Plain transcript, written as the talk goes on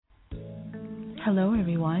Hello,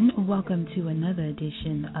 everyone. Welcome to another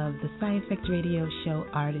edition of the Side Effect Radio Show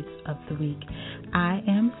Artist of the Week. I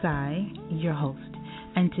am Sai, your host,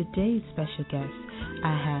 and today's special guest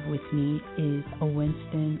I have with me is a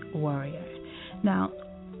Winston Warrior. Now,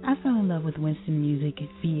 I fell in love with Winston music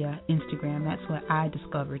via Instagram. That's where I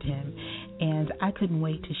discovered him, and I couldn't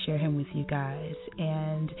wait to share him with you guys.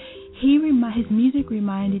 And his music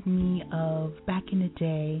reminded me of back in the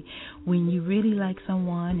day when you really like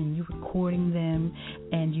someone and you recording them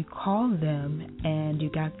and you call them and you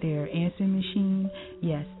got their answering machine.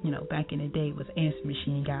 Yes, back in the day it was answering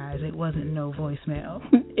machine, guys. It wasn't no voicemail.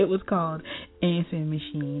 It was called answering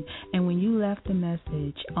machine. And when you left a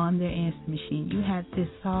message on their answering machine, you had this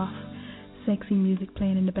soft, sexy music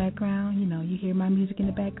playing in the background. You hear my music in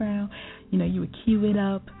the background. You would cue it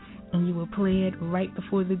up and you would play it right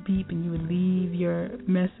before the beep and you would leave your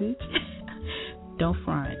message. Don't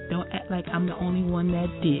front. Don't act like I'm the only one that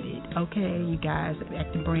did it. Okay, you guys are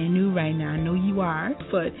acting brand new right now. I know you are,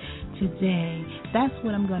 but today, that's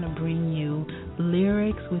what I'm going to bring you.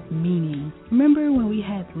 Lyrics with meaning. Remember when we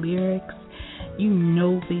had lyrics? They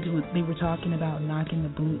were talking about knocking the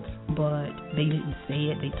boots, but they didn't say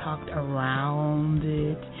it. They talked around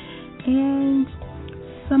it. And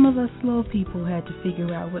some of us slow people had to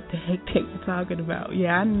figure out what the heck they were talking about.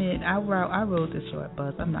 Yeah, I admit, I rode the short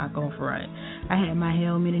bus. I'm not going front. I had my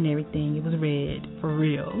helmet and everything. It was red, for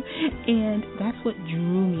real. And that's what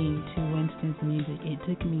drew me to Winston's music. It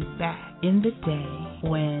took me back in the day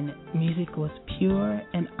when music was pure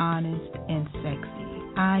and honest and sexy.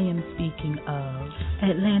 I am speaking of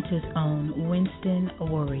Atlanta's own Winston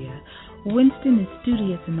Warrior. Winston is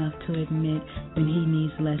studious enough to admit when he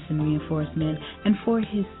needs lesson reinforcement, and for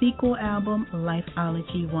his sequel album,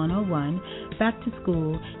 Lifeology 101, Back to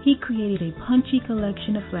School, he created a punchy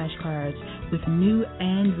collection of flashcards with new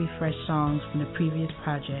and refreshed songs from the previous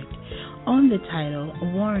project. On the title,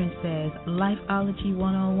 Warren says Lifeology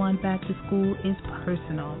 101 Back to School is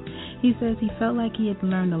personal. He says he felt like he had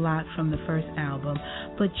learned a lot from the first album,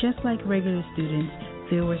 but just like regular students,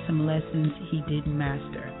 there were some lessons he didn't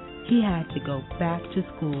master. He had to go back to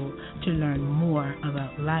school to learn more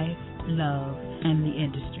about life, love, and the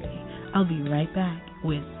industry. I'll be right back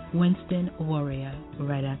with Winston Warrior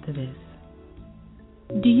right after this.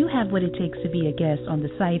 Do you have what it takes to be a guest on the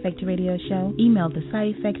Side Effect Radio Show? Email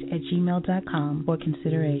thesideeffect@gmail.com for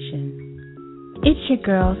consideration. It's your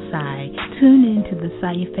girl, Sai. Tune in to the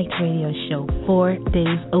Side Effect Radio Show 4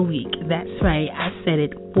 days a week. That's right, I said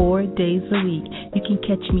it, 4 days a week. You can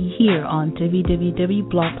catch me here on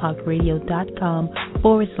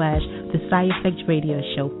www.blogtalkradio.com/the Side Effect Radio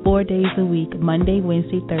Show 4 days a week, Monday,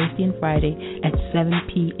 Wednesday, Thursday, and Friday at 7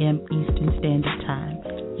 p.m. Eastern Standard Time.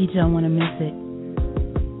 You don't want to miss it.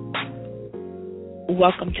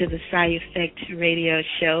 Welcome to the Side Effect Radio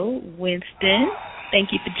Show. Winston,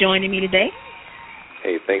 thank you for joining me today.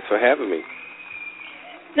 Hey, thanks for having me.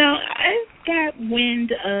 Now, I got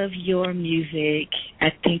wind of your music, I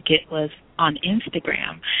think it was on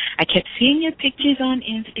Instagram. I kept seeing your pictures on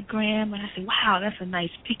Instagram, and I said, wow, that's a nice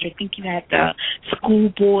picture. I think you had the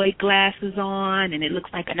schoolboy glasses on, and it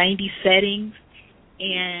looks like a 90s setting.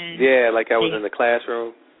 And yeah, like I was in the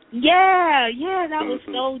classroom. Yeah, that was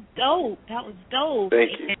so dope. That was dope.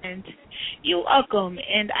 Thank you. And you're welcome.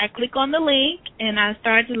 And I click on the link, and I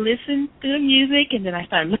started to listen to the music, and then I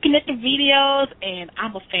started looking at the videos, and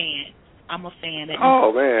I'm a fan.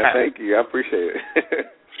 Oh, man, thank you. I appreciate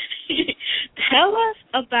it. Tell us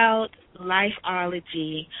about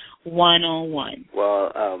Lifeology 101.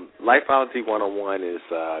 Well, Lifeology 101 is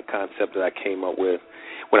a concept that I came up with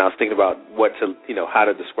when I was thinking about how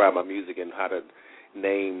to describe my music and how to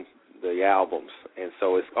name the albums. And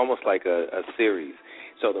so it's almost like a series.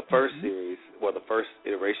 So the first series, the first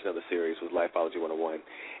iteration of the series was Lifeology 101,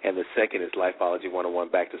 and the second is Lifeology 101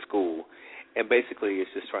 Back to School. And basically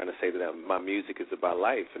it's just trying to say that my music is about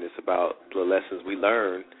life, and it's about the lessons we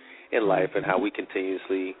learn in life and how we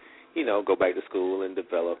continuously, go back to school and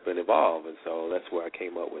develop and evolve. And so that's where I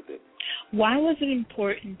came up with it. Why was it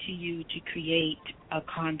important to you to create a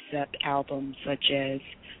concept album such as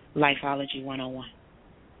Lifeology 101?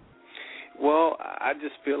 Well, I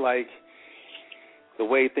just feel like the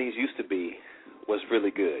way things used to be was really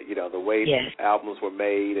good. The way albums were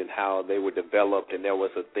made and how they were developed, and there was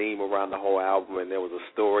a theme around the whole album, and there was a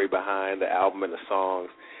story behind the album and the songs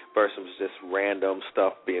versus just random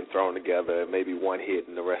stuff being thrown together, and maybe one hit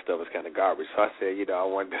and the rest of it's kind of garbage. So I said, I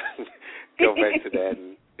wanted to go back to that,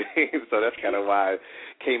 and so that's kind of why I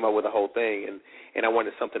came up with the whole thing. And I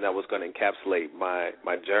wanted something that was going to encapsulate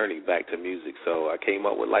my journey back to music. So I came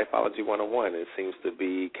up with Lifeology 101. It seems to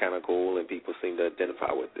be kind of cool, and people seem to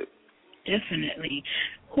identify with it. Definitely.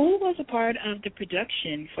 Who was a part of the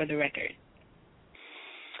production for the record?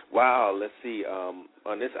 Wow, let's see.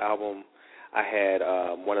 On this album, I had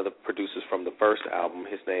one of the producers from the first album.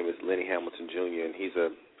 His name is Lenny Hamilton Jr., and he's a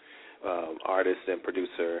artist and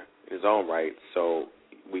producer in his own right. So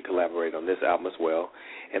we collaborate on this album as well.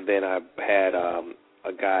 And then I had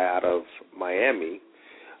a guy out of Miami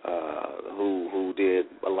who did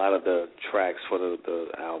a lot of the tracks for the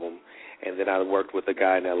album. And then I worked with a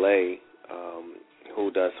guy in L.A. Who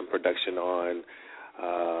does some production on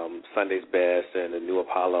Sunday's Best and the New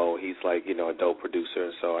Apollo. He's like, a dope producer,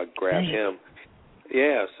 and so I grabbed him.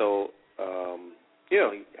 Yeah, so,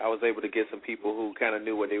 I was able to get some people who kind of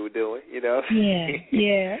knew what they were doing,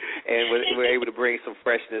 Yeah. And were able to bring some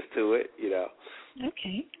freshness to it,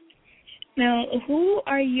 Okay. Now, who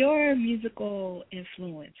are your musical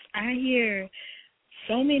influence? I hear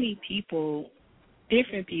so many people,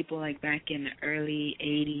 different people, like back in the early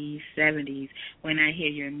 80s, 70s, when I hear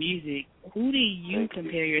your music, who do you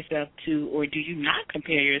compare yourself to, or do you not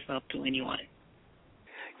compare yourself to anyone?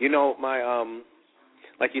 My,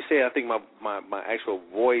 like you said, I think my actual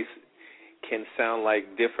voice can sound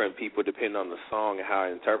like different people depending on the song and how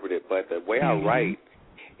I interpret it, but the way I write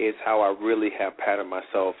is how I really have patterned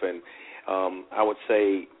myself, and I would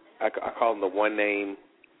say I call them the one-name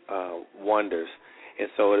wonders, and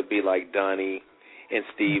so it'd be like Donnie and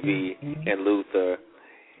Stevie and Luther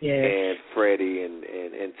and Freddie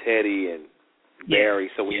and Teddy and Barry.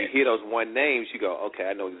 So when you hear those one names, you go, okay,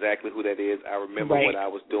 I know exactly who that is. I remember what I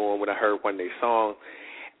was doing when I heard one of their songs,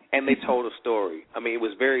 and they told a story. I mean, it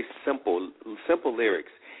was very simple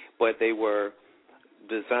lyrics, but they were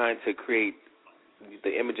designed to create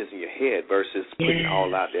the images in your head versus putting it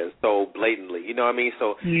all out there so blatantly. You know what I mean?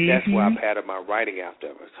 So that's why I patterned my writing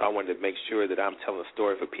after. So I wanted to make sure that I'm telling a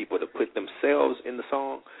story for people to put themselves in the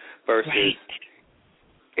song versus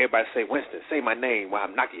everybody say, Winston, say my name while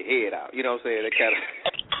I'm knocking your head out. You know what I'm saying? That kind of,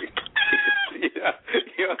 you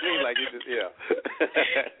know what I mean? Like, it's just,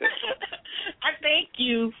 I thank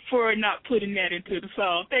you for not putting that into the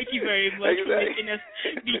song. Thank you very much for making us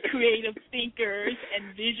be creative thinkers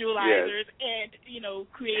and visualizers and,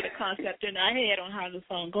 create a concept in our head on how the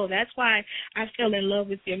song goes. That's why I fell in love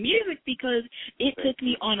with your music, because it took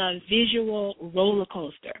me on a visual roller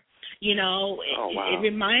coaster. It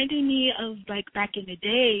reminded me of, like, back in the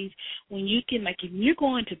days when you can, like, if you're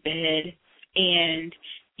going to bed and,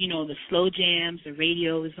 the slow jams, the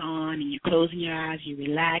radio is on, and you're closing your eyes, you're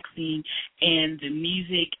relaxing, and the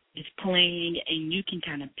music is playing, and you can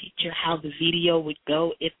kind of picture how the video would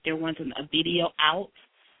go if there wasn't a video out.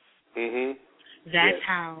 That's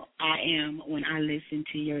how I am when I listen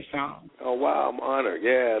to your song. Oh, wow, I'm honored.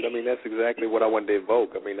 Yeah, I mean, that's exactly what I wanted to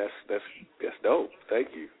evoke. I mean, that's dope. Thank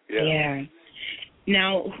you. Yeah.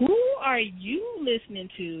 Now, who are you listening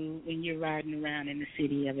to when you're riding around in the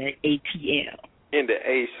city of ATL? In the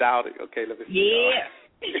A, shouting. Okay, let me see.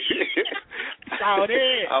 Shout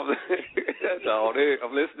it. I'm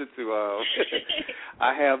listening to,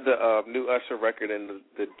 I have the new Usher record and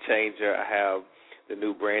the Changer. I have the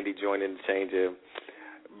new Brandy joint in the Changer.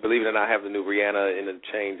 Believe it or not, I have the new Rihanna in the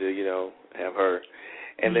Changer, I have her.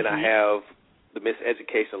 And then I have the Miss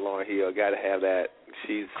Education, Lauryn Hill. I got to have that.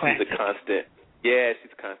 She's a constant. Yeah,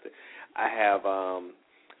 she's constant. I have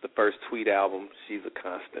the first Tweet album. She's a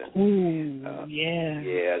constant.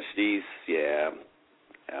 Yeah, she's,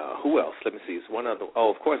 who else? Let me see. It's one other. Oh,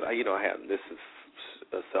 of course, I have, this is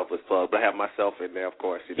a selfless plug, but I have myself in there, of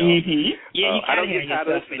course, Yeah, you I don't get tired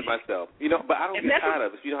of listening to myself, but I don't get tired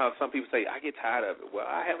of it. You know how some people say, I get tired of it. Well,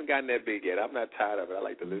 I haven't gotten that big yet. I'm not tired of it. I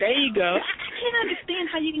like to listen. There you go. I can't understand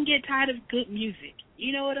how you can get tired of good music.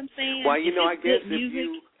 You know what I'm saying? Well,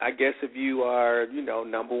 I guess if you are,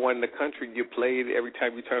 number one in the country, you play it every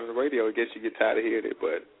time you turn on the radio, I guess you get tired of hearing it,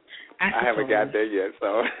 but I haven't got there yet,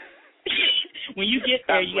 so. When you get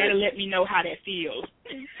there, you got to let me know how that feels.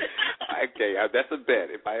 Okay, that's a bet.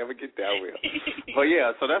 If I ever get there, I will. But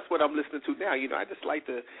yeah, so that's what I'm listening to now. I just like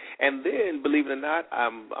to, and then believe it or not,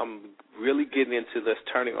 I'm really getting into this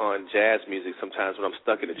turning on jazz music sometimes when I'm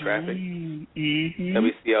stuck in the traffic. Let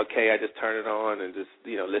me see. Okay, I just turn it on and just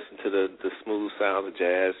listen to the smooth sounds of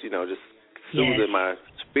jazz. Just soothing my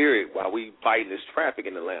spirit while we fighting this traffic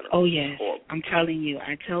in Atlanta. Oh yes, I'm telling you.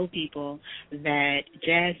 I tell people that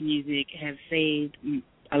jazz music has saved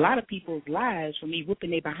a lot of people's lives from me whooping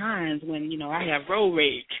their behinds when, I have road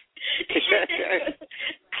rage.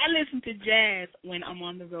 I listen to jazz when I'm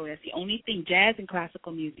on the road. That's the only thing, jazz and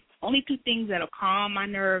classical music. Only two things that'll calm my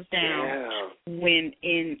nerves down when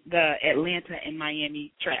in the Atlanta and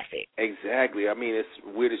Miami traffic. Exactly. I mean, it's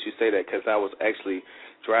weird that you say that because I was actually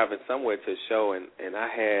driving somewhere to a show and I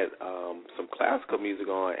had some classical music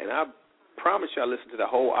on and I promise you I listened to the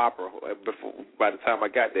whole opera by the time I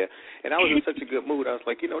got there. And I was in such a good mood. I was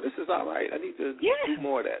like, this is all right. I need to do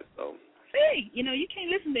more of that. So. See, you can't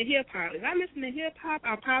listen to hip-hop. If I listen to hip-hop,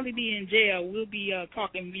 I'll probably be in jail. We'll be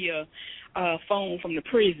talking via phone from the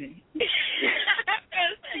prison.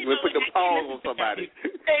 We'll put the pause on somebody.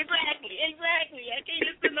 Exactly. I can't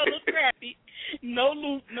listen to no little Scrappy, no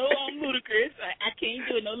Ludacris. I can't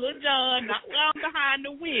do it. No Lil Jon, not while I'm behind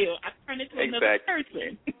the wheel. I turn into another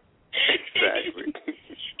person. Exactly.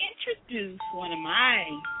 Introduce one of my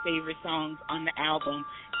favorite songs on the album,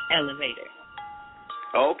 Elevator.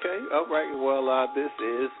 Okay, all right. Well, this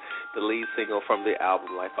is the lead single from the album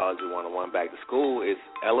Lifeology 101 Back to School. It's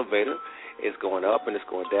Elevator. It's going up and it's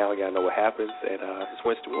going down. Y'all know what happens. And it's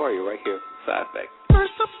Winston Warrior right here, Side Effect.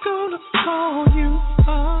 First I'm gonna call you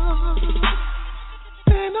up,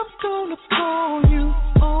 then I'm gonna call you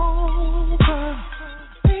over.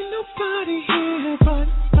 Ain't nobody here but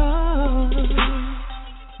us.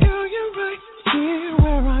 Girl, you're right here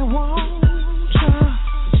where I want you.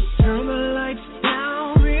 Turn the lights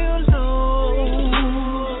down real low.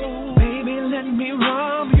 Baby, let me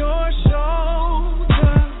rub your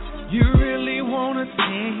shoulder. You really wanna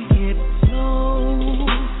take it slow,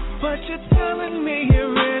 but you're telling me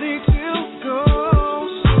you're ready to go.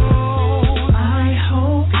 So I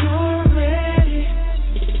hope you're ready,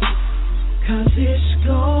 'cause it's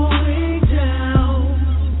going down.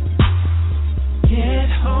 Get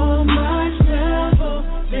on my level,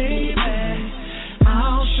 baby.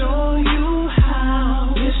 I'll show you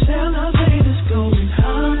how. This elevator's going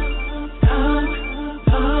up, up,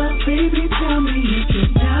 up. Baby, tell me if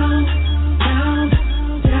you're down, down,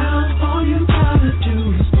 down. All you gotta do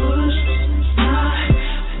is push my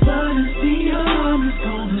buttons. The alarm is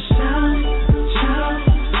gonna sound, sound,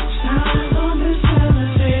 sound on this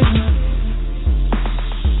elevator.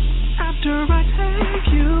 After I take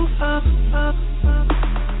you up, up, up,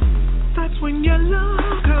 that's when your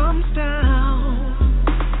love comes down.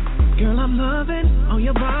 Girl, I'm loving on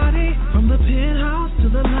your body, from the penthouse to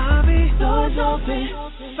the lobby. Doors open,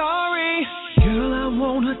 sorry. Girl, I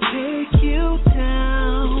wanna take you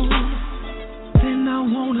down, then I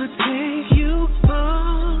wanna take you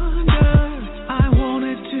under. I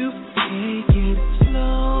wanted to take it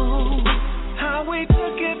slow. How we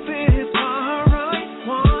took it this far, I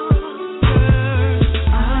wonder.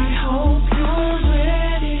 I hope you're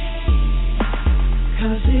ready,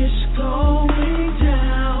 'cause it's going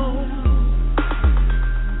down.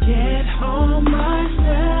 Get on my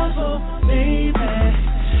level, baby.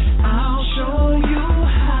 I'll show you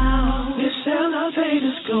how. This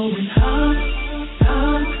elevator's going up,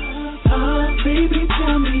 up, up. Baby,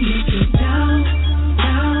 tell me if you're down,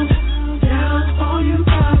 down, down. All you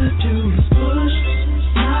gotta do is push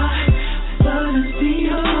my buttons. The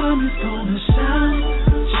alarm is gonna sound,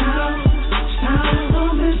 sound, sound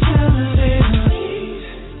on this elevator.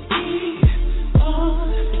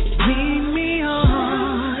 Lead me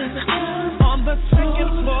on the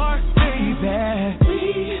second floor, baby.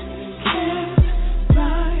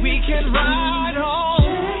 We can ride home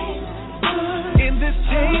in this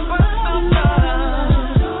chamber of love.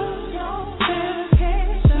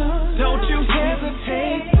 Don't you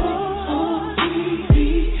hesitate.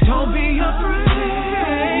 Don't be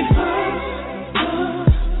afraid.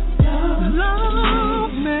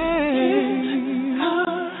 Love me.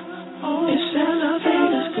 This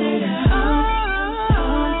elevator's going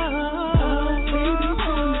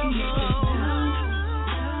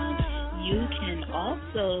You can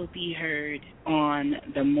also be heard on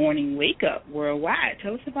the Morning Wake Up worldwide.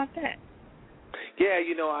 Tell us about that. Yeah,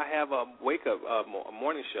 I have a a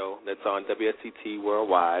morning show that's on WSCT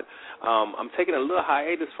worldwide. I'm taking a little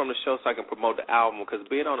hiatus from the show so I can promote the album, because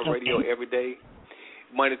being on the radio every day,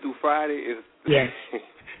 Monday through Friday, is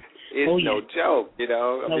no joke.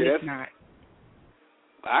 No, it's not.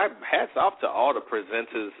 Hats off to all the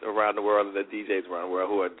presenters around the world and the DJs around the world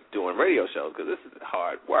who are doing radio shows, because this is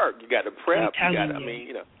hard work. You got to prep.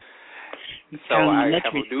 So I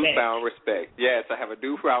have a newfound respect. Yes, I have a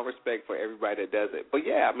newfound respect for everybody that does it. But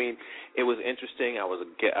yeah, it was interesting. I was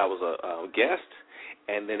a guest,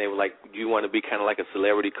 and then they were like, "Do you want to be kind of like a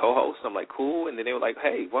celebrity co-host?" I'm like, "Cool." And then they were like,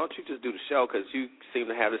 "Hey, why don't you just do the show, because you seem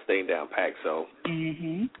to have this thing down packed." So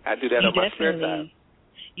I do that on my spare time.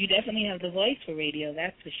 You definitely have the voice for radio,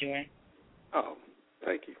 that's for sure. Oh,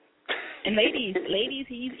 thank you. And ladies,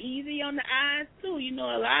 he's easy on the eyes too. A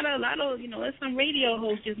lot of, there's some radio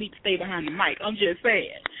hosts just need to stay behind the mic. I'm just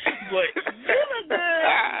saying. But you look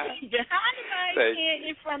good behind the mic and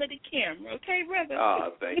in front of the camera, okay, brother?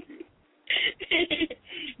 Oh, thank you.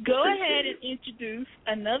 Go ahead and introduce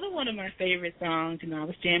another one of my favorite songs. You know, I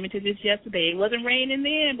was jamming to this yesterday. It wasn't raining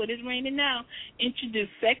then, but it's raining now. Introduce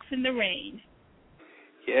Sex in the Rain.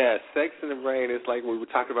 Yeah, Sex in the Rain is like we were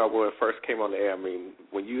talking about when it first came on the air. I mean,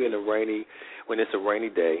 when it's a rainy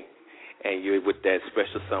day and you're with that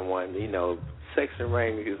special someone, you know, Sex in the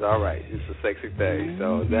Rain is all right. It's a sexy thing.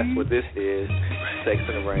 So that's what this is, Sex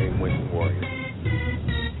in the Rain, Winston Warrior.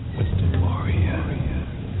 Winston Warrior.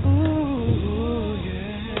 Ooh,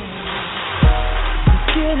 yeah. It's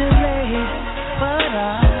getting late, but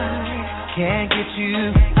I can't get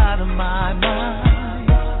you out of my mind.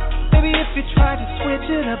 Maybe if you try to switch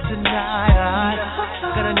it up tonight,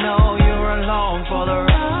 I'm gonna know you're along for the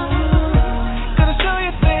ride. Gonna show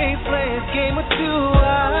you things, play a game or two.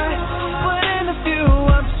 But in a few,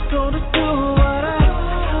 I'm just gonna do what I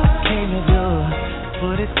came to do.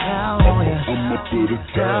 Put it down on you. I'ma put it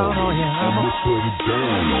down on you. I'ma put it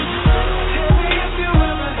down on you. Tell me if you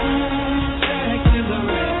ever had sex in the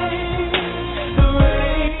rain, the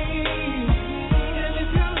rain. And if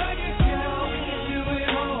you like it, girl, we can do it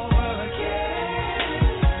over again,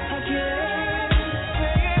 again.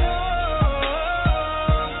 Sing it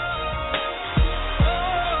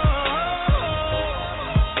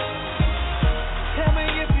Tell me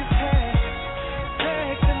if you've had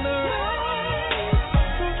sex in the rain,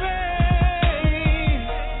 the rain.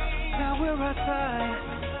 Now we're outside,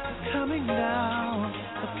 it's coming down.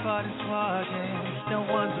 The party's walking, no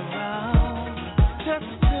one's around. Just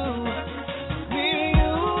two, me and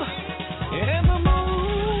you, and the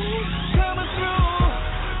moon coming through.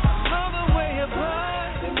 All the way your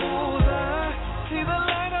body moves, I see the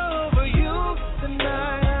light over you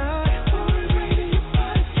tonight.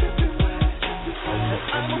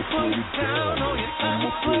 I'ma put it down on you. I'ma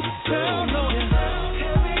put it down on you.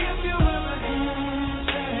 Tell me if you ever had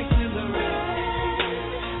sex in the rain,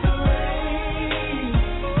 the rain.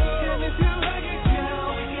 And if you like it, girl,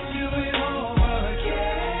 we can do it over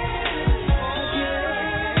again, again.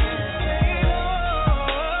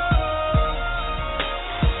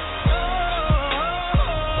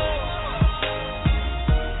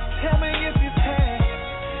 Tell me if you've had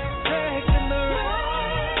sex in the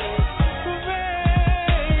rain, the rain.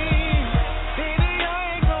 Baby, I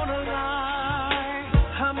ain't gonna lie,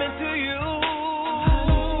 I'm into you.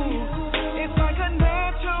 It's like a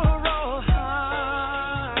natural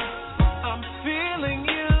high. I'm feeling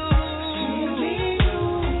you.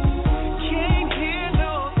 Can't hear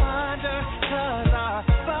no thunder, 'cause our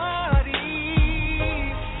bodies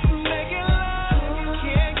making love,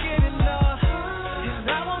 can't get enough. And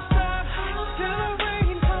I won't stop till the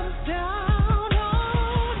rain comes down on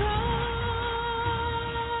us.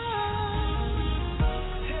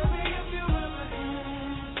 Tell me if you ever had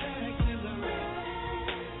sex in the rain,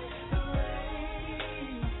 the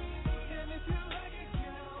rain. And if you like it,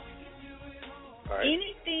 girl, we can do it all. All right.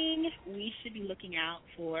 Anything we should be looking out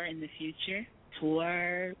for in the future?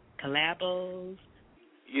 Tour, collabos?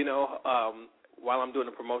 You know, while I'm doing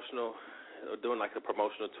a promotional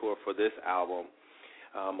tour for this album,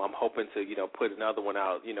 I'm hoping to, you know, put another one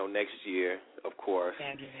out, you know, next year, of course.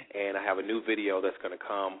 Fabulous. And I have a new video that's going to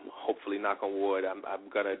come. Hopefully, knock on wood, I'm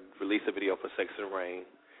going to release a video for Sex in the Rain.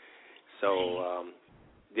 So,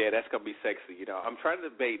 yeah, that's going to be sexy. You know, I'm trying to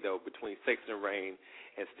debate, though, between Sex in the Rain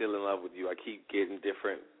and Still in Love with You. I keep getting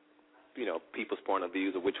different, you know, people's point of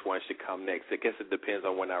views of which one should come next. I guess it depends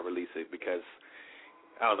on when I release it because,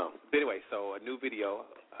 I don't know. But anyway, so a new video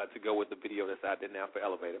to go with the video that's out there now for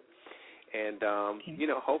Elevator. And, you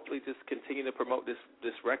know, hopefully just continue to promote this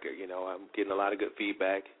record. You know, I'm getting a lot of good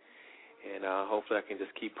feedback, and hopefully I can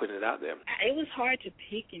just keep putting it out there. It was hard to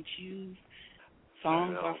pick and choose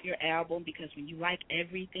songs off your album because when you like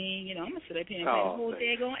everything, you know, I'm going to sit up here and play the whole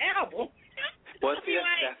daggone album. Well, see,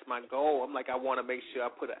 that's my goal. I'm like, I want to make sure I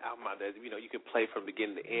put an album out there, you know, you can play from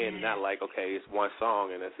beginning to end, not like, okay, it's one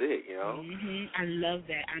song and that's it, you know. I love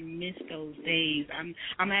that. I miss those days.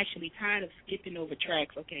 I'm actually tired of skipping over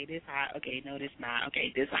tracks. Okay, this high. Okay, no, this not. Okay,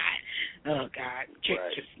 this high. Oh God, skip.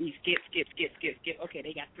 Okay,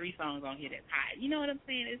 they got 3 songs on here that's high. You know what I'm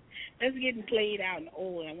saying? That's getting played out and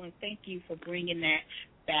old. I want to thank you for bringing that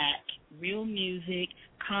back. Real music,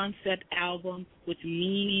 concept album with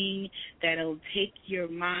meaning that'll take your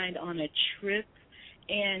mind on a trip.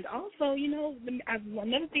 And also, you know,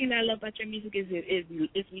 another thing that I love about your music is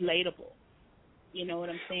it's relatable. You know what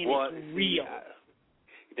I'm saying? Well, it's real.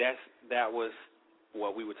 That was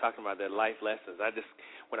what we were talking about, that life lessons.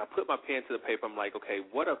 When I put my pen to the paper, I'm like, okay,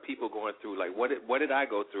 what are people going through? Like, what did I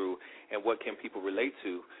go through, and what can people relate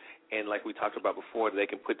to? And like we talked about before, they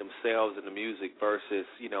can put themselves in the music versus,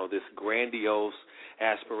 this grandiose,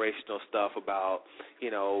 aspirational stuff about,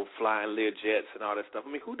 flying Learjets and all that stuff.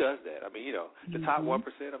 I mean, who does that? I mean, the top 1%.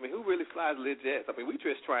 I mean, who really flies Learjets? I mean, we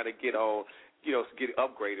just trying to get on, get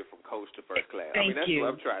upgraded from coach to first class. I mean, that's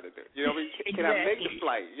what I'm trying to do. You know what I mean? Can I make the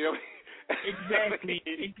flight? You know what I mean? Exactly.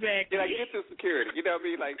 Can I get to security? You know what I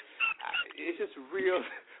mean? Like, it's just real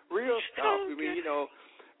stuff. I mean,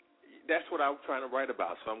 that's what I'm trying to write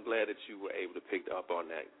about. So I'm glad that you were able to pick up on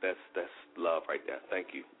that. That's love right there.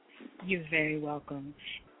 Thank you. You're very welcome.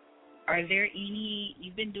 Are there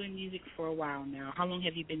you've been doing music for a while now. How long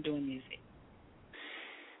have you been doing music?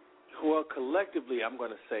 Well, collectively, I'm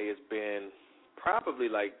going to say it's been probably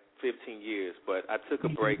like 15 years, but I took a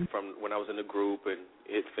break from when I was in the group and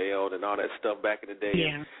it failed and all that stuff back in the day.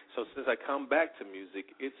 Yeah. So since I come back to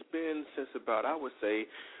music, it's been since about, I would say,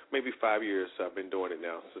 maybe 5 years I've been doing it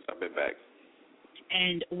now since I've been back.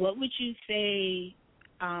 And what would you say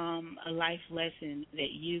a life lesson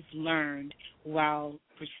that you've learned while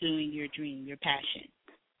pursuing your dream, your passion?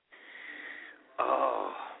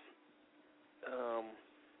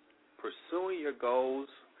 Pursuing your goals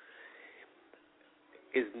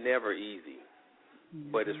is never easy,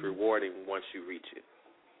 but it's rewarding once you reach it.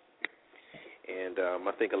 And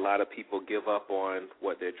I think a lot of people give up on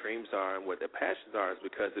what their dreams are and what their passions are is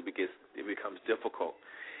because it becomes difficult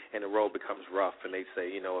and the road becomes rough, and they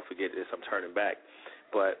say, forget this, I'm turning back.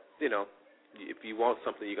 But, if you want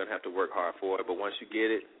something, you're going to have to work hard for it. But once you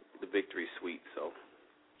get it, the victory's sweet. So,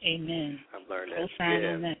 amen. I've learned that. Co-sign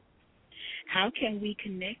on that. How can we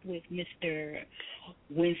connect with Mr.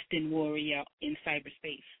 Winston Warrior in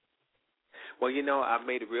cyberspace? Well, I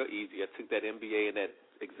made it real easy. I took that MBA and that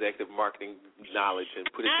executive marketing knowledge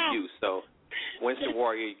and put it to use. So, Winston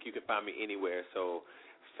Warrior, you can find me anywhere. So,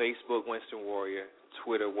 Facebook, Winston Warrior,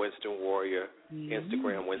 Twitter, Winston Warrior,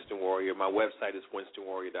 Instagram, Winston Warrior. My website is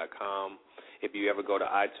winstonwarrior.com. If you ever go to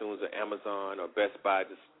iTunes or Amazon or Best Buy,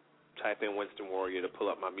 just type in Winston Warrior to pull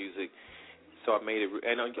up my music. So I made it,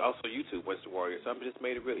 and also YouTube, Winston Warrior. So I've just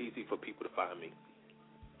made it real easy for people to find me.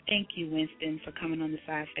 Thank you, Winston, for coming on the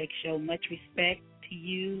Side Effect Show. Much respect to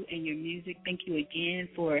you and your music. Thank you again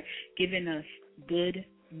for giving us good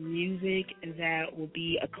music that will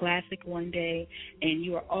be a classic one day. And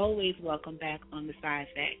you are always welcome back on the Side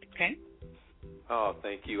Effect, okay? Oh,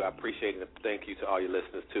 thank you. I appreciate it. Thank you to all your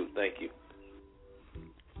listeners, too. Thank you.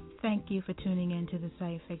 Thank you for tuning in to the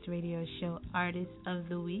Side Effect Radio Show Artist of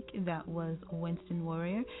the Week. That was Winston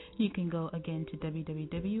Warrior. You can go again to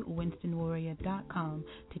www.winstonwarrior.com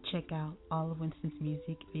to check out all of Winston's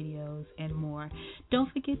music, videos, and more.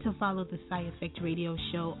 Don't forget to follow the Side Effect Radio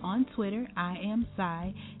Show on Twitter, I am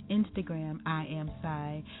Psy, Instagram, I am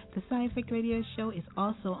Psy. The Side Effect Radio Show is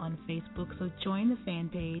also on Facebook, so join the fan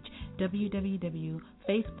page,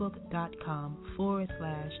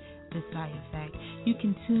 www.facebook.com/The Side Effect. You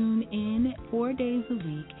can tune in 4 days a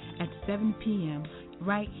week at 7 p.m.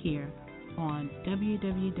 right here on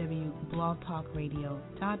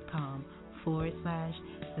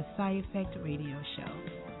www.blogtalkradio.com/The Side Effect Radio Show.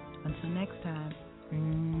 Until next time.